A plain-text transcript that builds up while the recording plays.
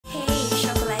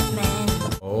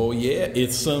yeah,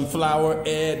 it's Sunflour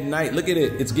at night. Look at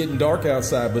it. It's getting dark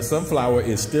outside, but Sunflour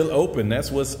is still open.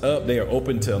 That's what's up. They are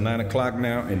open till 9 o'clock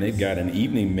now, and they've got an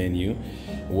evening menu.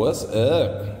 What's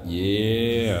up?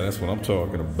 Yeah, that's what I'm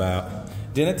talking about.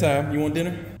 Dinner time. You want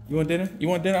dinner? You want dinner? You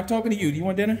want dinner? I'm talking to you. Do you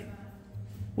want dinner?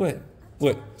 What?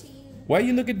 What? Why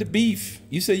you look at the beef?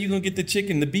 You said you're gonna get the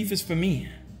chicken. The beef is for me.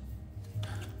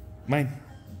 Mine.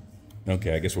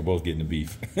 Okay, I guess we're both getting the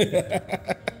beef.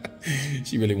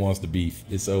 She really wants the beef.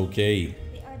 It's okay.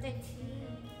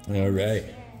 All right.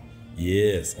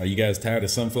 Yes. Are you guys tired of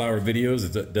sunflower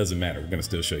videos? It doesn't matter. We're gonna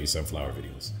still show you sunflower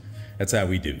videos. That's how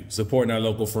we do. Supporting our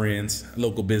local friends,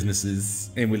 local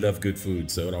businesses, and we love good food,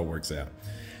 so it all works out.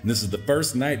 And this is the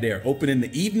first night they are open in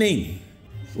the evening.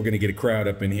 We're gonna get a crowd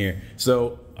up in here.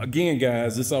 So again,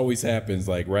 guys, this always happens.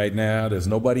 Like right now, there's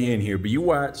nobody in here, but you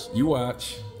watch, you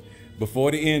watch.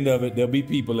 Before the end of it, there'll be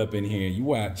people up in here. You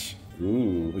watch.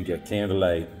 Ooh, we got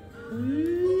candlelight.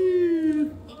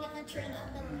 Ooh.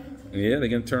 Yeah, they're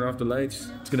gonna turn off the lights.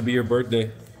 It's gonna be your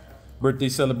birthday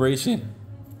celebration.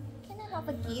 Can I have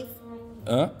a gift?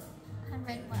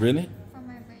 Really? For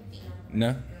my birthday.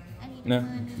 No.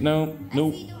 No.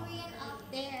 Nope. I see durian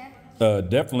up there.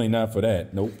 Definitely not for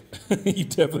that. Nope. You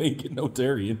definitely ain't getting no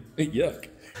durian. Yuck.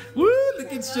 Woo!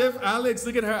 Look at Chef Alex.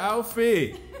 Look at her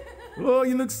outfit. Oh,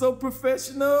 you look so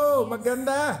professional,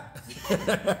 Maganda.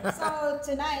 So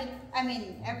tonight, I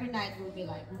mean, every night will be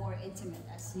like more intimate,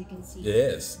 as you can see.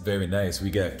 Yes, very nice. We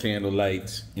got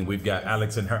candlelight, and we've got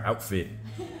Alex in her outfit.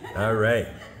 All right.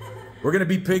 We're gonna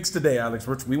be pigs today, Alex.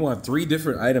 We want 3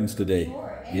 different items today.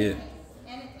 Sure, yeah.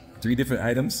 3 different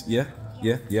items. Yeah. Are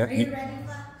you ready,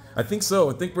 Papa? I think so.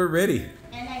 I think we're ready.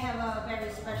 And I have a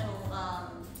very special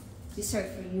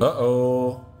dessert for you.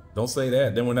 Uh-oh. Don't say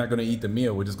that. Then we're not going to eat the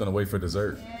meal. We're just going to wait for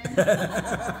dessert.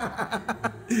 Yeah.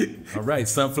 All right,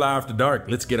 Sunflower After Dark.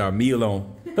 Let's get our meal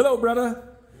on. Hello, brother.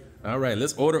 All right,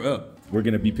 let's order up. We're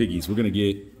going to be piggies. We're going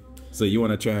to get... So you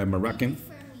want to try Moroccan?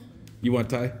 You want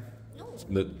Thai? No.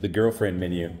 The girlfriend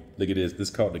menu. Look at this. This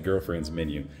is called the girlfriend's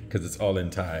menu because it's all in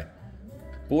Thai.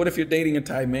 But what if you're dating a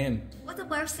Thai man? What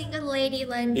about single lady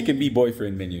menu? It can be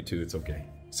boyfriend menu too. It's okay.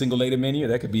 Single lady menu?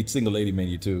 That could be single lady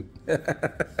menu too.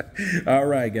 All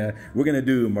right, guys. We're going to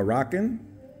do Moroccan,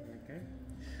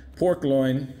 pork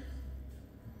loin,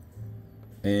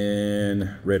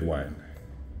 and red wine.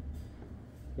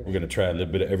 We're going to try a little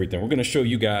bit of everything. We're going to show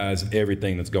you guys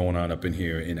everything that's going on up in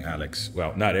here in Alex.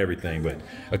 Well, not everything, but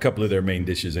a couple of their main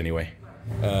dishes anyway.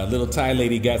 Little Thai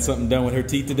lady got something done with her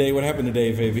teeth today. What happened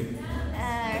today, baby?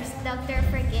 Doctor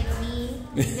forget me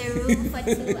in the room for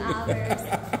 2 hours.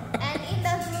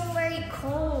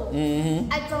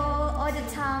 I go all the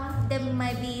time, they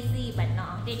might be busy, but no,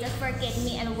 they just forget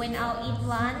me and went out eat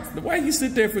once. Why you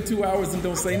sit there for 2 hours and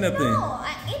don't say nothing? No,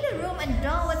 I'm in the room and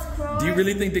door was closed. Do you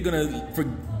really think they're gonna?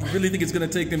 Really think it's gonna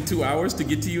take them 2 hours to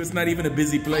get to you? It's not even a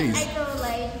busy place. I go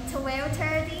like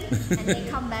 12:30 and they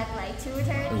come back like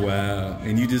 2:30. Wow,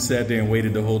 and you just sat there and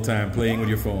waited the whole time playing with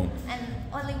your phone. And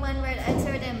only one word I told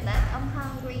them that I'm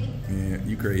hungry. Yeah,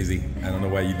 you crazy. I don't know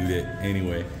why you do that.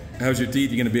 Anyway, how's your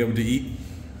teeth? You gonna be able to eat?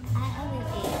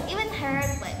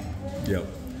 Yep.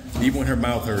 Even when her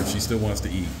mouth hurts, she still wants to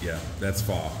eat. Yeah, that's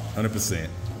fall. 100%.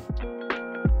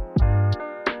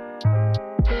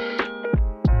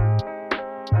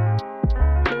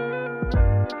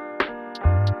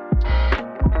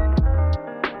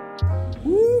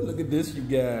 Woo, look at this, you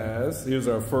guys. Here's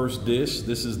our first dish.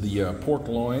 This is the pork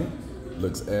loin.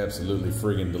 Looks absolutely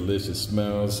friggin' delicious.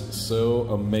 Smells so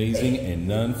amazing, and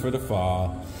none for the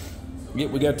fall. Yeah,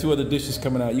 we got 2 other dishes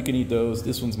coming out. You can eat those.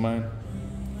 This one's mine.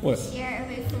 What? Share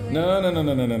every food. No.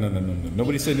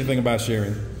 Nobody said anything about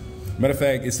sharing. Matter of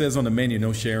fact, it says on the menu,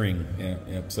 no sharing.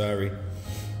 Yeah, sorry.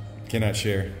 Cannot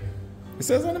share. It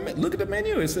says on the menu, look at the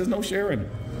menu, it says no sharing.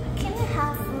 Can I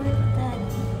have food that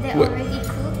they already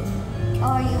cooked?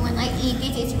 Or you want I eat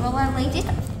it, it's raw like this?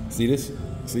 See this?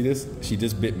 See this? She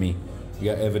just bit me. We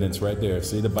got evidence right there.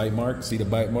 See the bite mark? See the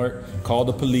bite mark? Call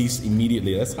the police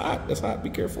immediately. That's hot. That's hot. Be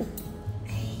careful.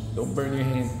 Don't burn your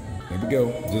hand. There we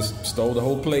go. Just stole the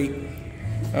whole plate.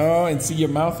 Oh, and see your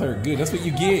mouth hurt. Good. That's what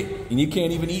you get. And you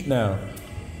can't even eat now.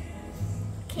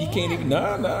 You can't even.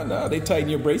 No. They tighten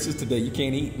your braces today. You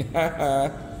can't eat.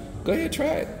 Go ahead, try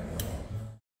it.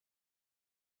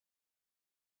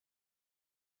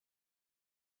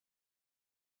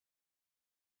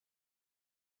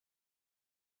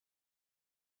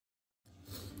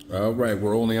 All right,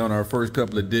 we're only on our first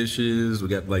couple of dishes. We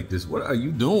got like this. What are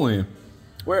you doing?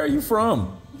 Where are you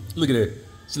from? Look at it.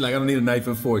 She's like, I don't need a knife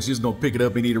and fork. She's just gonna pick it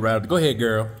up and eat it right. Go ahead,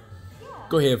 girl. Yeah.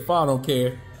 Go ahead, Pa don't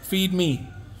care. Feed me.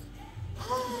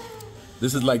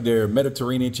 This is like their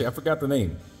Mediterranean chicken. I forgot the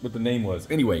name, what the name was.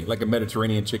 Anyway, like a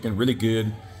Mediterranean chicken, really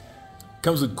good.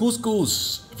 Comes with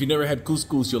couscous. If you never had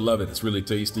couscous, you'll love it. It's really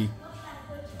tasty.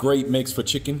 Great mix for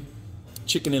chicken.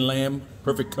 Chicken and lamb,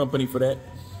 perfect company for that.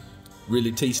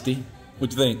 Really tasty. What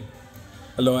you think?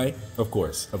 Aloy? Of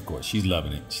course. She's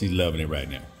loving it. She's loving it right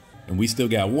now. And we still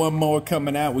got one more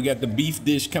coming out. We got the beef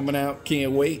dish coming out.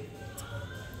 Can't wait.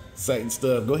 Exciting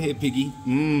stuff. Go ahead, Piggy.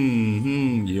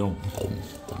 Yo.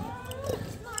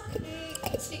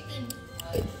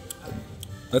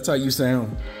 That's how you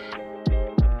sound.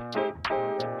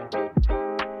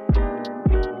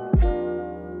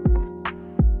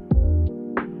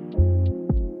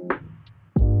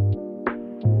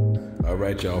 All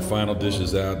right, y'all, final dish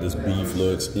is out. This beef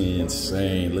looks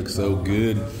insane. Looks so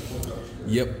good.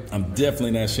 Yep, I'm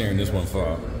definitely not sharing this one,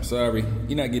 Fa. Sorry,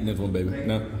 you're not getting this one, baby.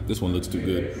 No, this one looks too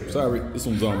good. Sorry, this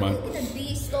one's on mine.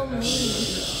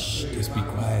 Shh, just be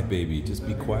quiet, baby. Just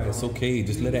be quiet. It's okay.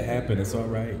 Just let it happen. It's all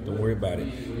right. Don't worry about it.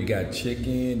 You got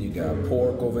chicken. You got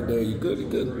pork over there. You good? You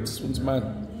good? This one's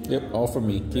mine. Yep, all for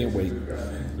me. Can't wait.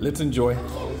 Let's enjoy.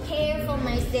 Pay for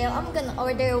myself. I'm gonna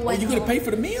order one. Oh, you gonna pay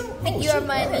for the meal? Take your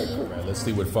money. All right, cool. All right, let's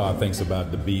see what Fa thinks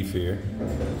about the beef here.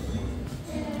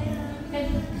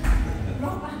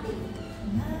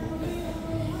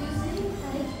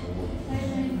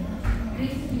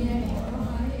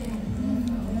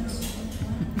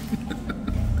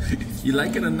 You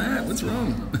like it or not? What's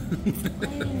wrong?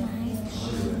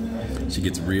 She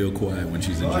gets real quiet when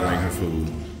she's enjoying her food.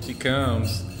 She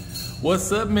comes.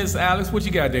 What's up, Miss Alex? What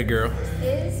you got there, girl?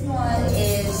 This one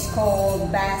is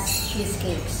called Bass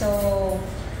Cheesecake. So,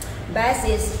 Bass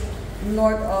is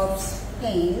north of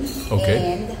Spain. Okay.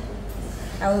 And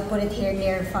I will put it here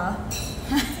near Fa.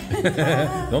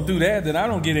 Don't do that, then I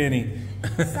don't get any.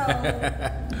 So,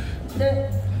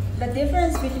 the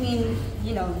difference between,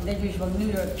 you know, the usual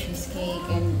New York cheesecake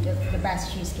and the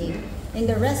Bass cheesecake, in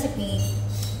the recipe,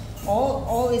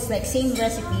 all is like same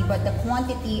recipe, but the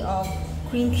quantity of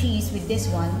cream cheese with this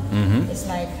one is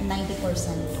like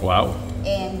 90%. Wow.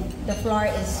 And the flour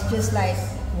is just like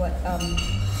what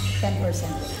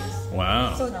 10%.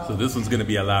 Wow. So this one's gonna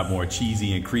be a lot more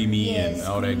cheesy and creamy and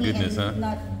all that goodness, huh?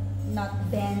 Not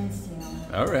dense, you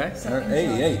know. All right. So all right.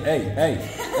 Hey.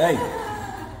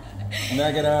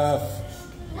 Knock it off.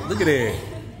 Look at that.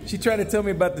 She tried to tell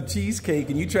me about the cheesecake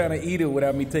and you trying to eat it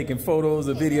without me taking photos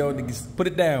or video. Put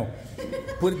it down.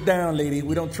 Put it down, lady.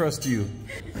 We don't trust you.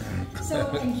 So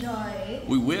enjoy.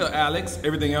 We will, Alex.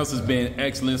 Everything else has been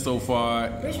excellent so far.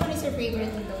 Which one is your favorite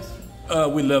in those two?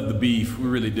 We love the beef. We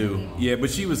really do. Yeah, but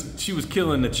she was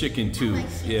killing the chicken too.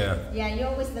 Yeah. Yeah, you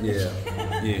always love the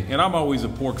chicken. Yeah. And I'm always a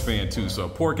pork fan too. So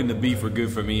pork and the beef are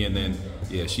good for me. And then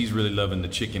yeah, she's really loving the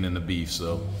chicken and the beef.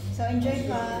 So enjoy,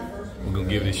 Pa. we're gonna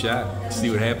give it a shot. See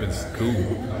what happens.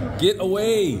 Cool. Get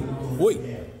away. Wait.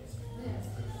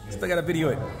 Still gotta video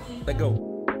it. Let go.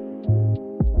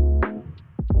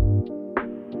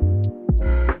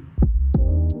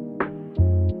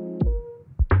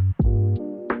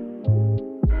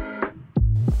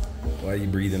 Why are you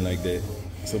breathing like that?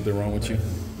 Something wrong with you?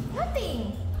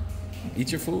 Nothing.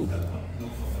 Eat your food.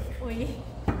 Wait.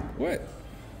 What?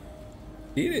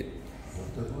 Eat it.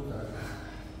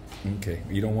 Okay.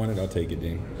 You don't want it? I'll take it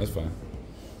then. That's fine.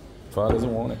 Father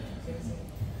doesn't want it.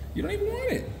 You don't even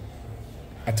want it.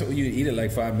 I told you to eat it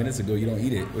like 5 minutes ago. You don't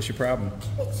eat it. What's your problem?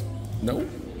 Nope.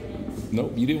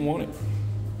 Nope. You didn't want it.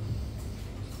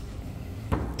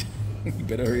 You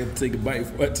better hurry up and take a bite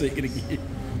before I take it again.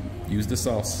 Use the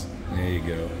sauce. There you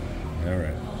go. All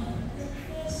right.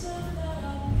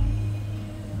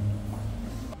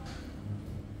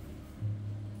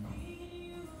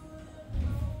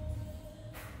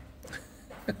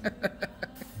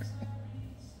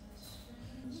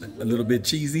 A little bit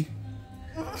cheesy.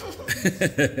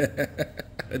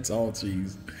 It's all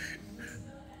cheese.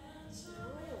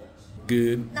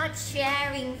 Good. Not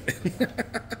sharing.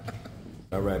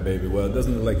 All right, baby. Well, it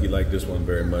doesn't look like you like this one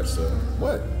very much, so.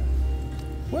 What?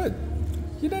 What?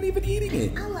 You're not even eating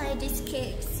it. I like this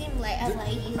cake. Seems like I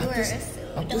like yours.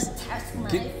 So don't touch my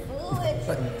food.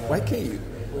 Why can't you?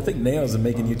 I think nails are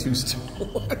making you too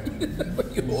strong.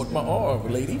 You hold my arm,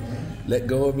 lady. Let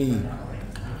go of me.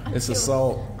 It's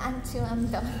assault. Until I'm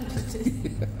done.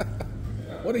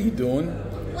 What are you doing?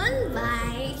 One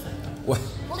bite. What?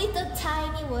 Little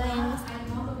tiny ones.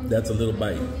 That's a little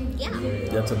bite. Yeah.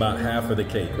 That's about half of the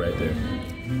cake right there.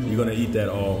 You're gonna eat that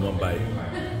all in one bite.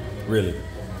 Really?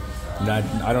 I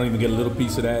don't even get a little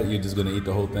piece of that. You're just gonna eat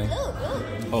the whole thing?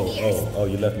 Oh,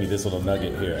 you left me this little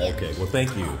nugget here. Yeah. Okay, well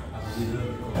thank you.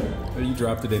 Well, you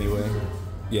dropped it anyway.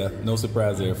 Yeah, no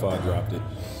surprise there if I dropped it.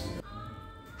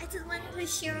 I just want to be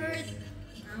sure.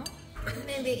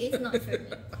 Maybe it's not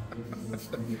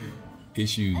for me.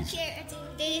 Issues. Okay, I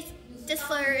think this is just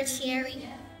for sharing.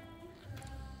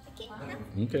 Okay,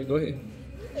 now. Okay, go ahead.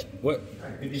 What?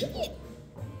 Eat it.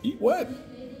 Eat what?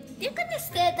 You're gonna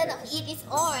say that I'll eat it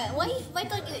all. Why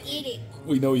don't you eat it?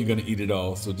 We know you're gonna eat it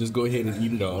all, so just go ahead and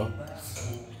eat it all.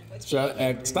 Stop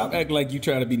acting like you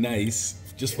trying to be nice,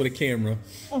 just for the camera.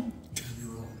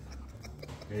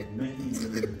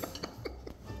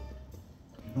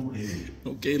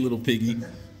 Okay, little piggy.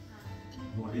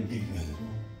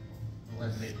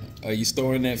 Are you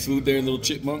storing that food there, little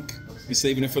chipmunk? You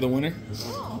saving it for the winter?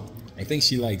 I think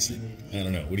she likes it. I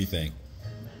don't know. What do you think?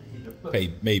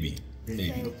 Hey, maybe.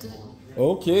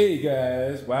 Okay,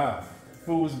 guys. Wow.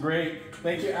 Food was great.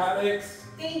 Thank you, Alex.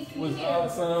 Thank It was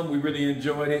awesome. We really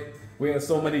enjoyed it. We had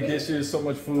so many dishes, so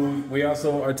much food. We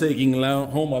also are taking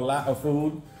home a lot of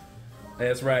food.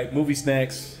 That's right. Movie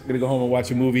snacks. We're going to go home and watch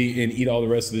a movie and eat all the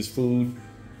rest of this food.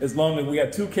 As long as we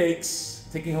got 2 cakes,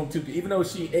 taking home 2. Even though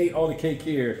she ate all the cake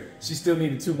here, she still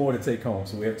needed 2 more to take home.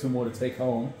 So we have 2 more to take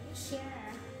home. Share.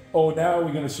 Oh, now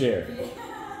we're going to share.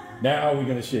 Now we're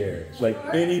going to share. Like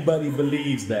anybody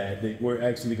believes that we're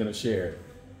actually going to share.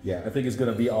 Yeah, I think it's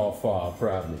going to be all fall,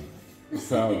 probably.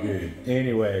 It's all good.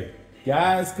 Anyway,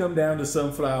 guys, come down to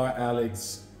Sunflour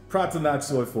Alex, Pratanach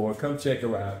Soy 4. Come check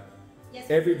her out. Yes.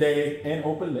 Every day and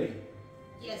open late.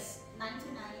 Yes, 9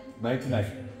 to 9. 9 to 9.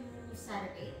 Through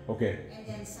Saturday. Okay. And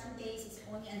then Sundays is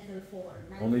only until 4.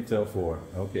 Only till 4.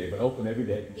 Okay, but open every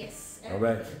day. Yes. All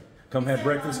right. Come have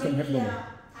breakfast. Come have dinner.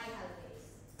 Thai holidays.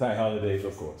 Thai holidays,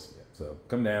 of course. Yeah. So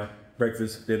come down.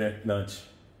 Breakfast, dinner, lunch.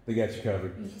 They got you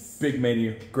covered. Yes. Big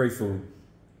menu. Great food.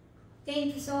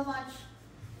 Thank you so much.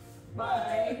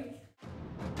 Bye.